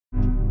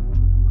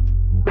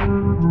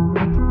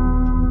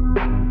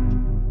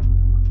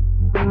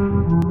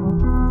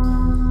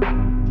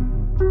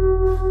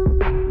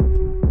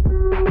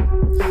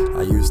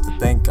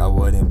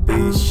wouldn't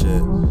be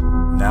shit.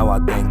 Now I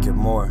think it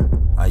more.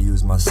 I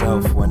use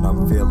myself when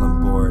I'm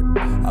feeling bored.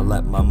 I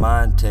let my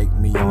mind take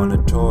me on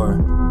a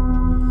tour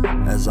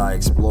as I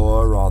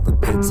explore all the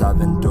pits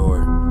I've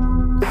endured.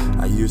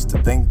 I used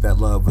to think that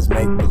love was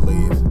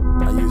make-believe.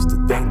 I used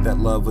to think that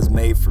love was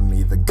made for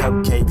me. The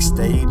cupcake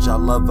stage, I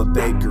love a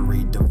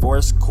bakery.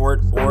 Divorce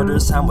court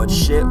orders, how much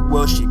shit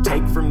will she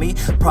take from me?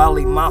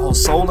 Probably my whole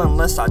soul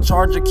unless I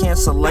charge a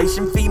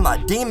cancellation fee. My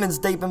demons,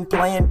 they've been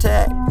playing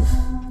tag,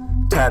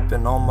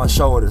 tapping on my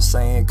shoulder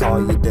saying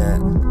call you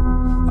dad.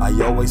 I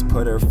always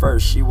put her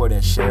first, she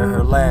wouldn't share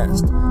her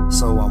last.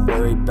 So I'm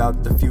worried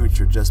about the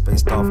future just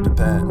based off the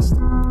past.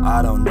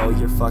 I don't know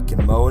your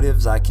fucking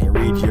motives, I can't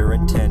read your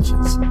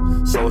intentions.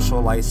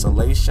 Social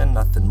isolation,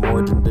 nothing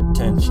more than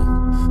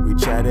detention. We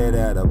chatted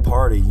at a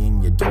party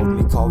and you told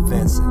me call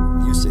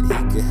Vincent. You said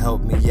he could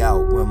help me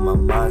out when my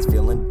mind's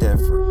feeling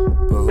different.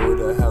 But who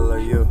the hell are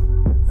you?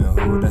 And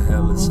who the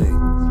hell is he?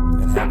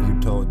 And have you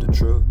told the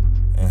truth?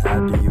 And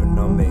how do you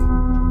know me?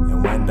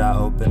 And when did I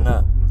open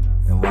up?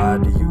 And why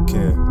do you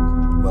care?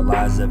 What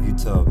lies have you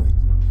told me?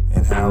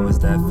 And how is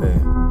that fair?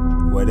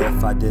 What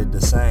if I did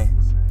the same,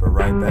 but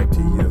right back to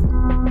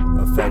you,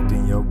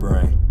 affecting your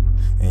brain,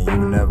 and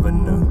you never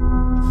knew?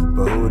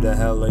 But who the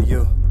hell are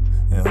you?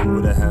 And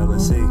who the hell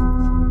is he?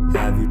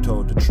 Have you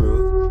told the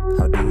truth?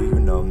 How do you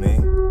know me?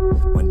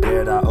 When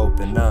did I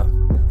open up?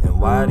 And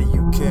why do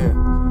you care?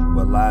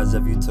 What lies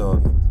have you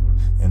told me?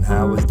 And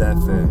how is that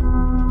fair?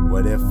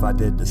 What if I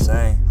did the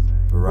same,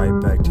 but right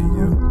back to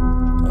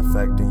you,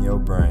 affecting your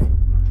brain,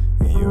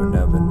 and you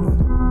never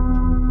knew?